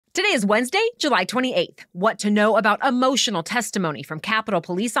Today is Wednesday, July 28th. What to know about emotional testimony from Capitol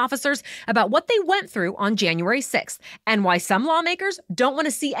police officers about what they went through on January 6th, and why some lawmakers don't want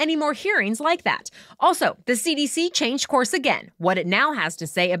to see any more hearings like that. Also, the CDC changed course again, what it now has to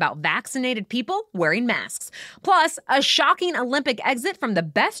say about vaccinated people wearing masks. Plus, a shocking Olympic exit from the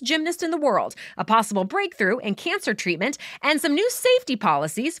best gymnast in the world, a possible breakthrough in cancer treatment, and some new safety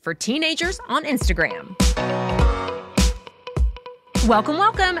policies for teenagers on Instagram.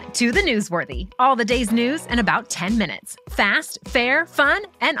 Welcome to The Newsworthy. All the day's news in about 10 minutes. Fast, fair, fun,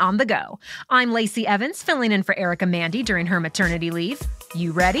 and on the go. I'm Lacey Evans, filling in for Erica Mandy during her maternity leave.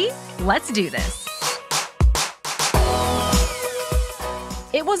 You ready? Let's do this.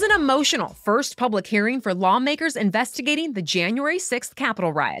 It was an emotional first public hearing for lawmakers investigating the January 6th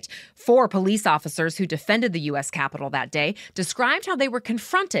Capitol riot. 4 police officers who defended the U.S. Capitol that day described how they were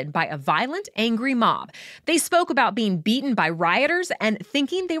confronted by a violent, angry mob. They spoke about being beaten by rioters and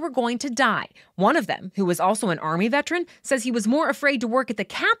thinking they were going to die. One of them, who was also an Army veteran, says he was more afraid to work at the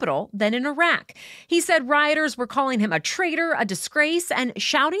Capitol than in Iraq. He said rioters were calling him a traitor, a disgrace, and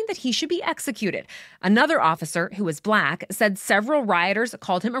shouting that he should be executed. Another officer, who was black, said several rioters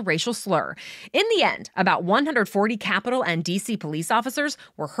called him a racial slur. In the end, about 140 Capitol and D.C. police officers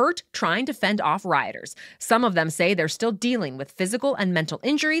were hurt trying to fend off rioters. Some of them say they're still dealing with physical and mental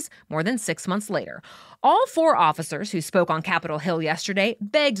injuries more than 6 months later. All 4 officers who spoke on Capitol Hill yesterday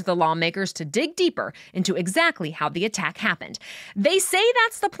begged the lawmakers to dig deeper into exactly how the attack happened. They say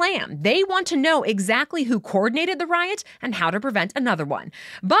that's the plan. They want to know exactly who coordinated the riot and how to prevent another one.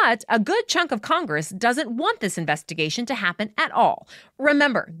 But a good chunk of Congress doesn't want this investigation to happen at all.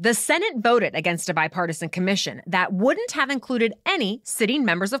 Remember, the Senate voted against a bipartisan commission that wouldn't have included any sitting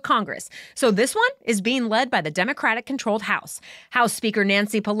members of Congress. So this one is being led by the Democratic-controlled House. House Speaker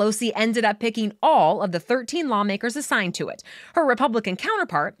Nancy Pelosi ended up picking all of the 13 lawmakers assigned to it. Her Republican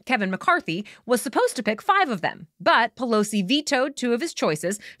counterpart, Kevin McCarthy, was supposed to pick 5 of them, but Pelosi vetoed 2 of his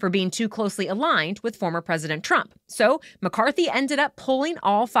choices for being too closely aligned with former President Trump. So McCarthy ended up pulling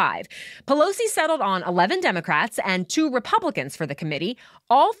all 5. Pelosi settled on 11 Democrats and 2 Republicans for the committee.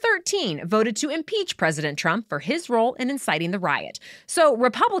 All 13 voted to impeach President Trump for his role in inciting the riot. So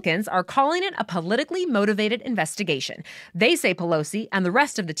Republicans are calling it a politically motivated investigation. They say Pelosi and the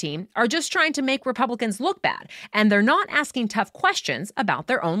rest of the team are just trying to make Republicans look bad, and they're not asking tough questions about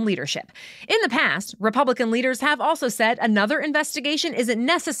their own leadership. In the past, Republican leaders have also said another investigation isn't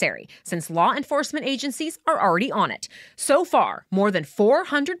necessary since law enforcement agencies are already on it. So far, more than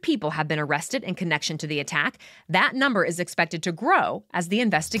 400 people have been arrested in connection to the attack. That number is expected to grow as the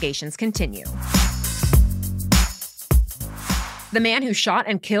investigations continue. The man who shot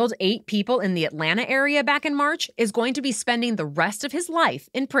and killed 8 people in the Atlanta area back in March is going to be spending the rest of his life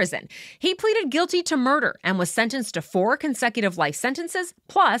in prison. He pleaded guilty to murder and was sentenced to 4 consecutive life sentences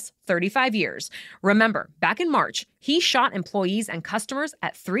plus 35 years. Remember, back in March, he shot employees and customers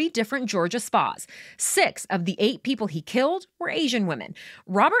at 3 different Georgia spas. 6 of the 8 people he killed were Asian women.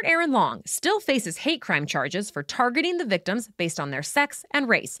 Robert Aaron Long still faces hate crime charges for targeting the victims based on their sex and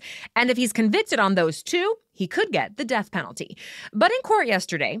race. And if he's convicted on those 2, he could get the death penalty. But in court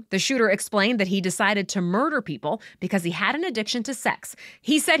yesterday, the shooter explained that he decided to murder people because he had an addiction to sex.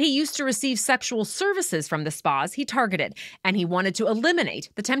 He said he used to receive sexual services from the spas he targeted, and he wanted to eliminate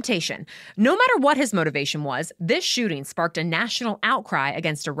the temptation. No matter what his motivation was, this shooting sparked a national outcry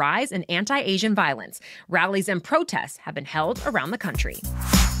against a rise in anti-Asian violence. Rallies and protests have been held around the country.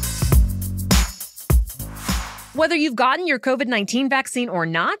 Whether you've gotten your COVID-19 vaccine or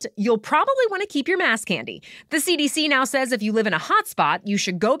not, you'll probably want to keep your mask handy. The CDC now says if you live in a hotspot, you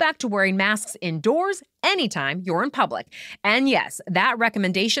should go back to wearing masks indoors anytime you're in public. And yes, that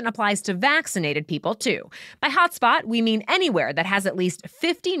recommendation applies to vaccinated people too. By hotspot, we mean anywhere that has at least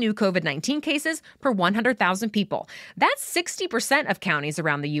 50 new COVID-19 cases per 100,000 people. That's 60% of counties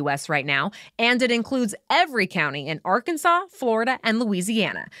around the U.S. right now, and it includes every county in Arkansas, Florida, and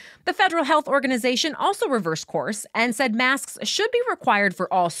Louisiana. The Federal Health Organization also reversed course and said masks should be required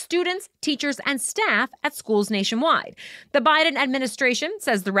for all students, teachers, and staff at schools nationwide. The Biden administration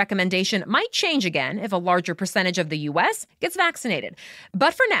says the recommendation might change again if a larger percentage of the U.S. gets vaccinated.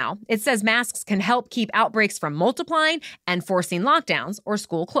 But for now, it says masks can help keep outbreaks from multiplying and forcing lockdowns or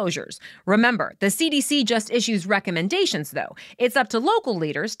school closures. Remember, the CDC just issues recommendations, though. It's up to local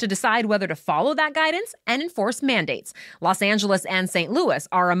leaders to decide whether to follow that guidance and enforce mandates. Los Angeles and St. Louis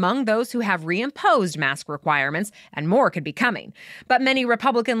are among those who have reimposed mask requirements, and more could be coming. But many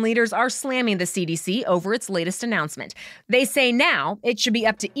Republican leaders are slamming the CDC over its latest announcement. They say now it should be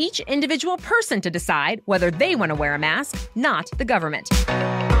up to each individual person to decide whether they want to wear a mask, not the government.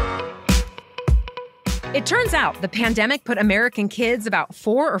 It turns out the pandemic put American kids about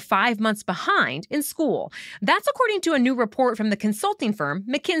 4 or 5 months behind in school. That's according to a new report from the consulting firm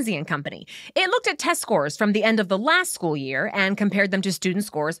McKinsey & Company. It looked at test scores from the end of the last school year and compared them to student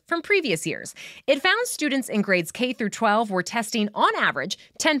scores from previous years. It found students in grades K through 12 were testing, on average,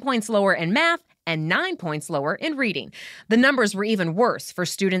 10 points lower in math and 9 points lower in reading. The numbers were even worse for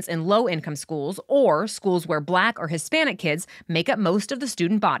students in low-income schools or schools where Black or Hispanic kids make up most of the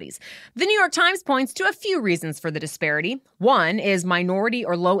student bodies. The New York Times points to a few reasons for the disparity. One is minority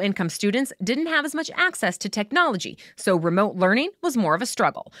or low-income students didn't have as much access to technology, so remote learning was more of a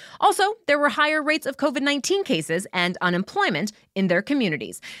struggle. Also, there were higher rates of COVID-19 cases and unemployment in their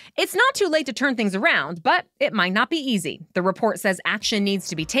communities. It's not too late to turn things around, but it might not be easy. The report says action needs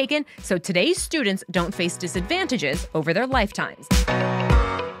to be taken so today's students don't face disadvantages over their lifetimes.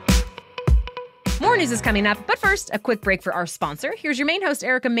 More news is coming up, but first, a quick break for our sponsor. Here's your main host,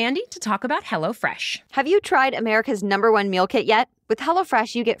 Erica Mandy, to talk about HelloFresh. Have you tried America's #1 meal kit yet? With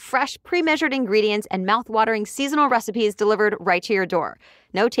HelloFresh, you get fresh, pre-measured ingredients and mouth-watering seasonal recipes delivered right to your door.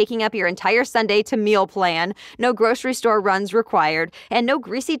 No taking up your entire Sunday to meal plan, no grocery store runs required, and no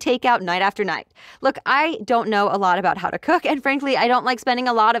greasy takeout night after night. Look, I don't know a lot about how to cook, and frankly, I don't like spending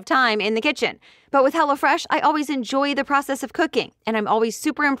a lot of time in the kitchen. But with HelloFresh, I always enjoy the process of cooking, and I'm always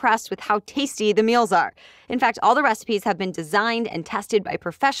super impressed with how tasty the meals are. In fact, all the recipes have been designed and tested by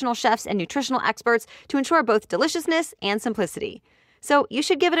professional chefs and nutritional experts to ensure both deliciousness and simplicity. So you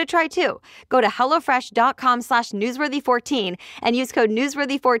should give it a try too. Go to HelloFresh.com/newsworthy14 and use code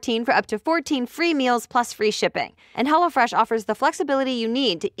newsworthy14 for up to 14 free meals plus free shipping. And HelloFresh offers the flexibility you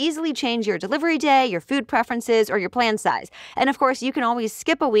need to easily change your delivery day, your food preferences, or your plan size. And of course, you can always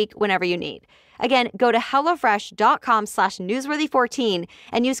skip a week whenever you need. Again, go to HelloFresh.com/newsworthy14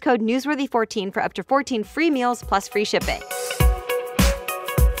 and use code newsworthy14 for up to 14 free meals plus free shipping.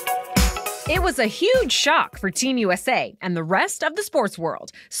 It was a huge shock for Team USA and the rest of the sports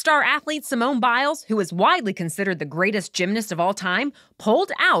world. Star athlete Simone Biles, who is widely considered the greatest gymnast of all time,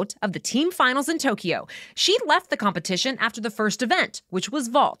 pulled out of the team finals in Tokyo. She left the competition after the first event, which was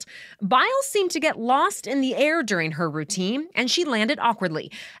vault. Biles seemed to get lost in the air during her routine, and she landed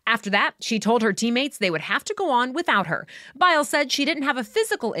awkwardly. After that, she told her teammates they would have to go on without her. Biles said she didn't have a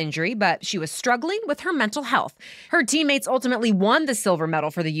physical injury, but she was struggling with her mental health. Her teammates ultimately won the silver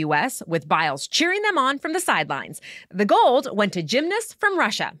medal for the U.S., with Biles cheering them on from the sidelines. The gold went to gymnasts from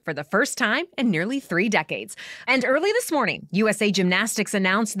Russia for the first time in nearly 3 decades. And early this morning, USA Gymnastics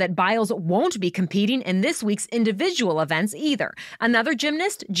announced that Biles won't be competing in this week's individual events either. Another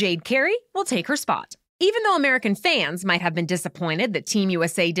gymnast, Jade Carey, will take her spot. Even though American fans might have been disappointed that Team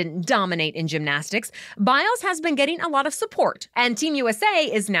USA didn't dominate in gymnastics, Biles has been getting a lot of support, and Team USA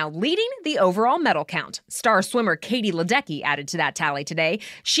is now leading the overall medal count. Star swimmer Katie Ledecky added to that tally today.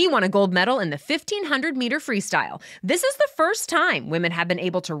 She won a gold medal in the 1,500-meter freestyle. This is the first time women have been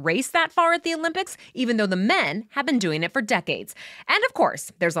able to race that far at the Olympics, even though the men have been doing it for decades. And of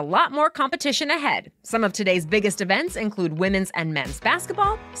course, there's a lot more competition ahead. Some of today's biggest events include women's and men's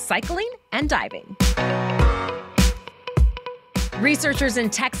basketball, cycling, and diving. Researchers in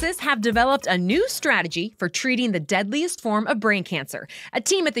Texas have developed a new strategy for treating the deadliest form of brain cancer. A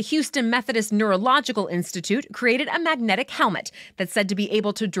team at the Houston Methodist Neurological Institute created a magnetic helmet that's said to be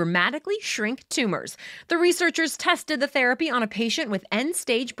able to dramatically shrink tumors. The researchers tested the therapy on a patient with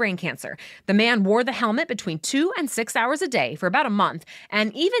end-stage brain cancer. The man wore the helmet between 2 and 6 hours a day for about a month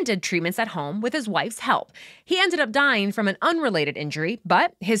and even did treatments at home with his wife's help. He ended up dying from an unrelated injury,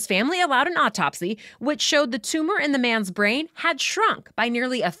 but his family allowed an autopsy, which showed the tumor in the man's brain had shrunk by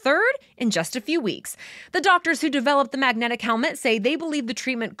nearly a third in just a few weeks. The doctors who developed the magnetic helmet say they believe the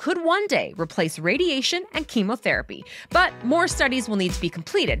treatment could one day replace radiation and chemotherapy. But more studies will need to be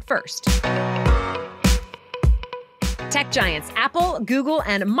completed first. Tech giants Apple, Google,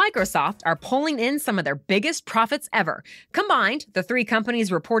 and Microsoft are pulling in some of their biggest profits ever. Combined, the 3 companies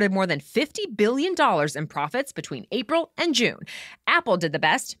reported more than $50 billion in profits between April and June. Apple did the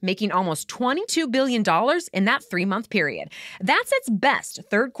best, making almost $22 billion in that 3-month period. That's its best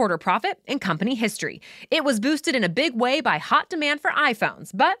third-quarter profit in company history. It was boosted in a big way by hot demand for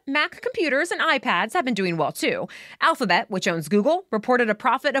iPhones, but Mac computers and iPads have been doing well too. Alphabet, which owns Google, reported a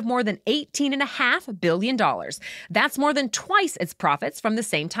profit of more than $18.5 billion. That's more than twice its profits from the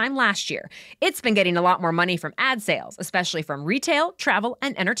same time last year. It's been getting a lot more money from ad sales, especially from retail, travel,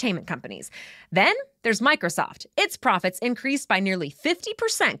 and entertainment companies. Then there's Microsoft. Its profits increased by nearly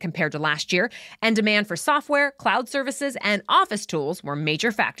 50% compared to last year, and demand for software, cloud services, and office tools were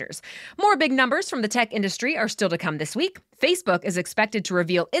major factors. More big numbers from the tech industry are still to come this week. Facebook is expected to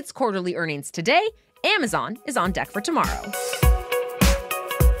reveal its quarterly earnings today. Amazon is on deck for tomorrow.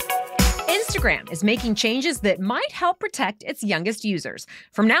 In Instagram is making changes that might help protect its youngest users.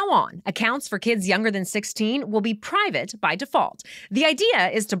 From now on, accounts for kids younger than 16 will be private by default. The idea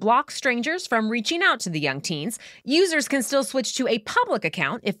is to block strangers from reaching out to the young teens. Users can still switch to a public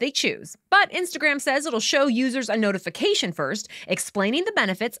account if they choose. But Instagram says it'll show users a notification first, explaining the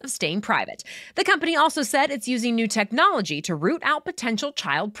benefits of staying private. The company also said it's using new technology to root out potential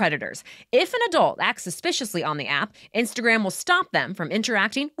child predators. If an adult acts suspiciously on the app, Instagram will stop them from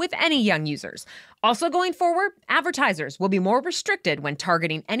interacting with any young users. Also going forward, advertisers will be more restricted when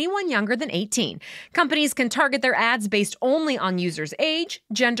targeting anyone younger than 18. Companies can target their ads based only on users' age,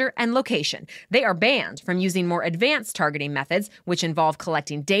 gender, and location. They are banned from using more advanced targeting methods, which involve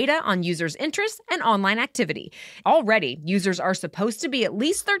collecting data on users' interests and online activity. Already, users are supposed to be at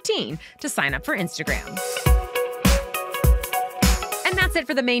least 13 to sign up for Instagram. And that's it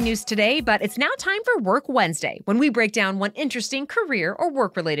for the main news today, but it's now time for Work Wednesday, when we break down one interesting career or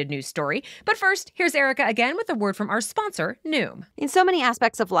work-related news story. But first, here's Erica again with a word from our sponsor, Noom. In so many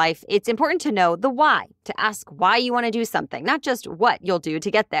aspects of life, it's important to know the why, to ask why you want to do something, not just what you'll do to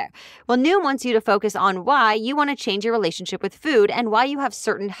get there. Well, Noom wants you to focus on why you want to change your relationship with food and why you have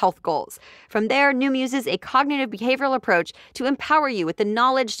certain health goals. From there, Noom uses a cognitive behavioral approach to empower you with the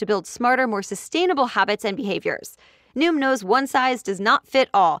knowledge to build smarter, more sustainable habits and behaviors. Noom knows one size does not fit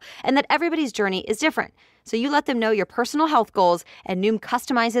all, and that everybody's journey is different. So you let them know your personal health goals, and Noom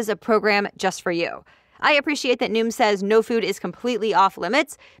customizes a program just for you. I appreciate that Noom says no food is completely off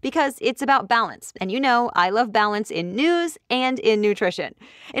limits, because it's about balance. And you know, I love balance in news and in nutrition.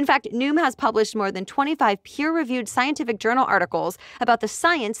 In fact, Noom has published more than 25 peer-reviewed scientific journal articles about the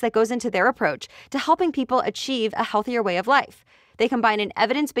science that goes into their approach to helping people achieve a healthier way of life. They combine an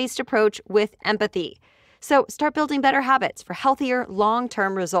evidence-based approach with empathy. So start building better habits for healthier,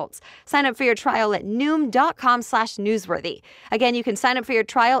 long-term results. Sign up for your trial at Noom.com/newsworthy. Again, you can sign up for your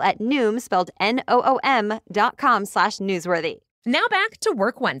trial at Noom, spelled Noom.com/newsworthy. Now back to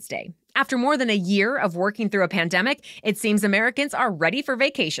Work Wednesday. After more than a year of working through a pandemic, it seems Americans are ready for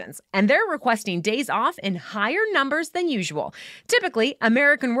vacations, and they're requesting days off in higher numbers than usual. Typically,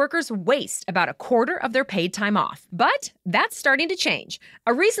 American workers waste about a quarter of their paid time off, but that's starting to change.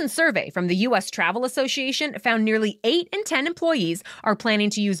 A recent survey from the U.S. Travel Association found nearly 8 in 10 employees are planning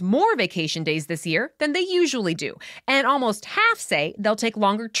to use more vacation days this year than they usually do, and almost half say they'll take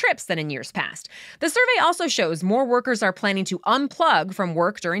longer trips than in years past. The survey also shows more workers are planning to unplug from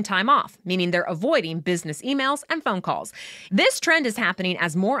work during time off, meaning they're avoiding business emails and phone calls. This trend is happening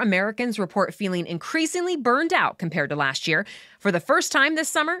as more Americans report feeling increasingly burned out compared to last year. For the first time this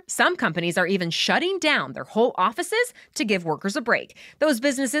summer, some companies are even shutting down their whole offices to give workers a break. Those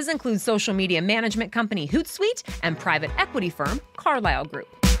businesses include social media management company Hootsuite and private equity firm Carlyle Group.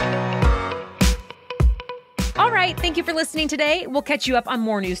 All right, thank you for listening today. We'll catch you up on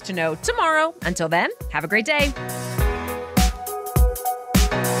more news to know tomorrow. Until then, have a great day.